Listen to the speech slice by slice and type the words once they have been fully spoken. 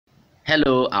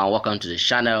Hello and welcome to the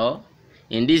channel.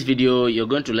 In this video you're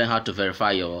going to learn how to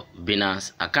verify your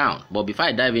Binance account. But before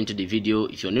I dive into the video,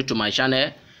 if you're new to my channel,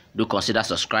 do consider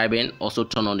subscribing. Also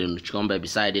turn on the notification bell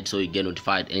beside it so you get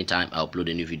notified anytime I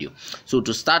upload a new video. So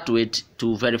to start with,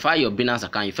 to verify your Binance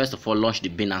account, you first of all launch the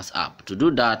Binance app. To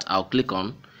do that, I'll click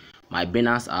on my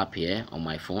Binance app here on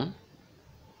my phone.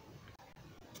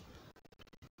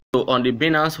 So on the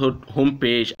Binance home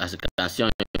page, as you can see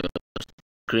on your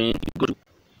screen,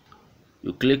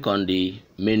 you click on the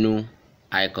menu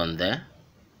icon there.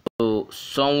 So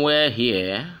somewhere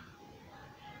here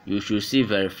you should see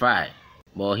verify,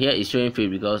 but here it's showing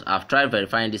failed because I've tried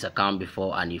verifying this account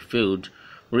before and it failed.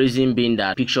 Reason being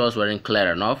that pictures weren't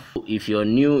clear enough. If you're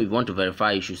new, if you want to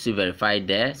verify, you should see verify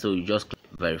there. So you just click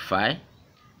verify.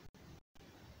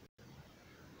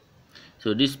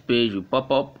 So this page will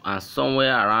pop up and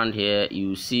somewhere around here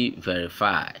you see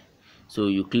verify. So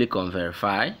you click on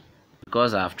verify.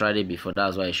 Because I've tried it before,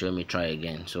 that's why it showed me try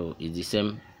again. So it's the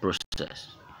same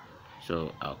process.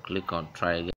 So I'll click on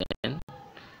try again.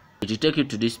 It will take you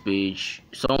to this page.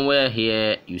 Somewhere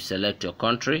here you select your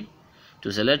country.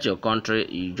 To select your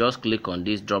country, you just click on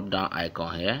this drop down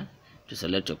icon here to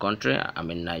select your country.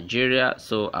 I'm in Nigeria,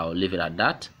 so I'll leave it at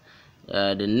that.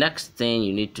 The next thing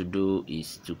you need to do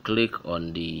is to click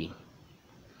on the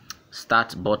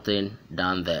start button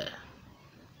down there.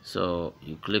 So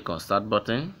you click on start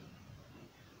button.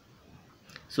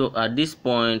 So at this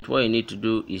point, what you need to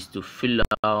do is to fill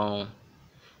out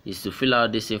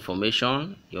this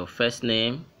information: your first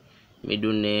name,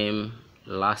 middle name,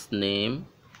 last name,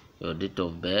 your date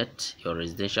of birth, your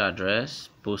residential address,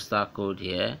 postal code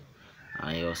here,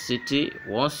 and your city.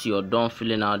 Once you're done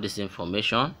filling out this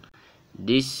information,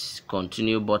 this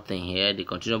continue button here, the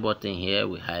continue button here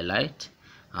will highlight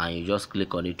and you just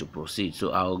click on it to proceed.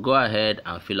 So I'll go ahead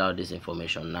and fill out this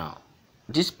information now.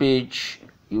 This page,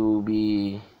 you'll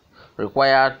be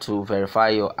required to verify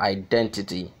your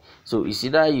identity. So it's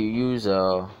either you use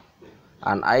an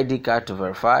ID card to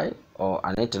verify, or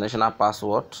an international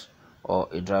password, or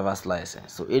a driver's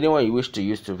license. So anyone you wish to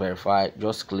use to verify,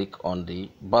 just click on the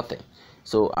button.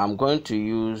 So I'm going to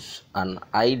use an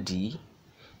ID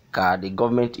card. The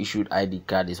government issued ID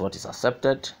card is what is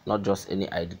accepted, not just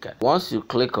any ID card. Once you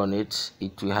click on it,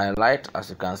 it will highlight. As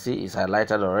you can see, it's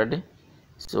highlighted already.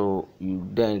 So you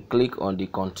then click on the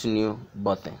continue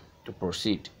button to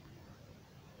proceed.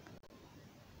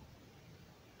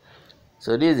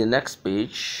 So this is the next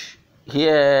page.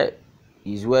 Here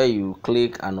is where you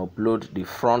click and upload the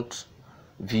front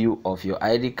view of your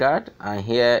ID card, and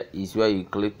here is where you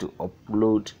click to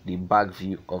upload the back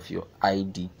view of your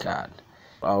ID card.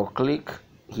 I'll click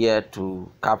here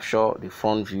to capture the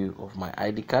front view of my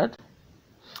ID card.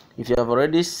 If you have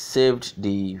already saved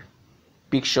the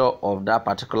picture of that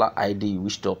particular ID you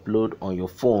wish to upload on your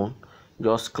phone,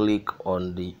 just click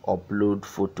on the upload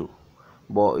photo.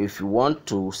 But if you want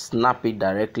to snap it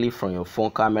directly from your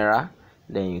phone camera,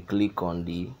 then you click on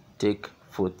the take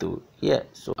photo here.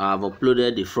 So I've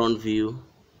uploaded the front view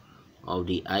of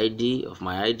the ID of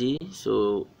my ID,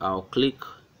 so I'll click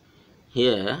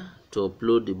here to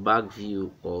upload the back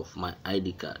view of my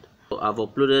ID card. So I've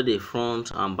uploaded the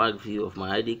front and back view of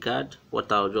my ID card. What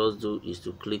I'll just do is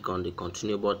to click on the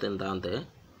continue button down there.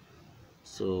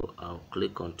 So I'll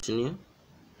click continue.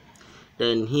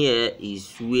 Then here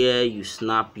is where you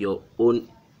snap your own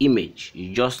image.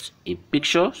 It's just a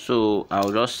picture, so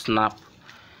I'll just snap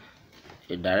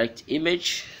a direct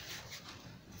image.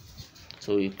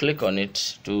 So you click on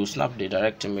it. To snap the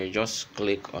direct image, just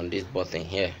click on this button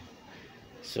here.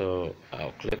 So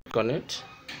I'll click on it.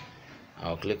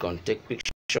 I'll click on take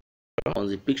picture. Once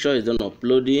the picture is done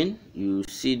uploading, you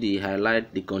see the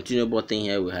highlight, the continue button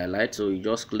here will highlight. So you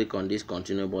just click on this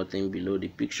continue button below the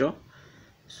picture.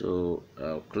 So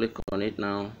I'll click on it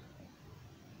now.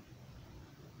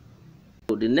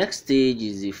 So the next stage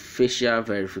is the facial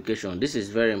verification. This is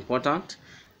very important.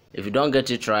 If you don't get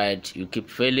it right, you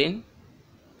keep failing.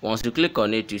 Once you click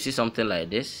on it, you see something like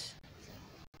this.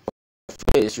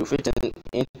 Face, you fit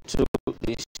into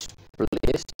this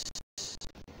place.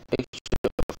 Make sure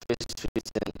your face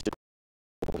fits into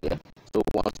here. So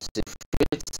once it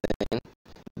fits in,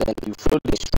 then you follow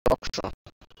the instruction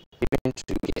given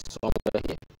to you somewhere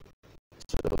here.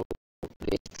 So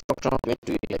the instruction given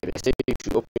to you here, they say if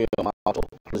you open your mouth or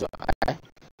close your eye,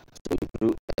 so you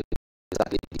do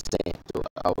exactly the same. So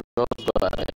I will just go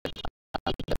ahead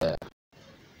and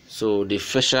so the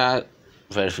facial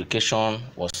verification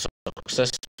was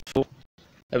successful.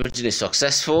 Everything is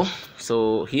successful.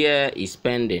 So here is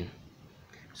pending.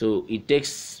 So it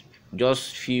takes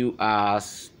just few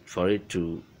hours for it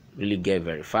to really get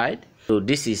verified. So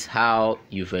this is how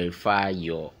you verify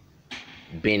your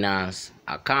Binance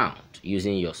account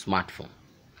using your smartphone.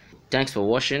 Thanks for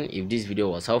watching. If this video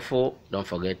was helpful, don't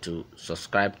forget to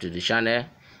subscribe to the channel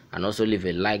and also leave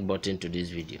a like button to this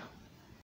video.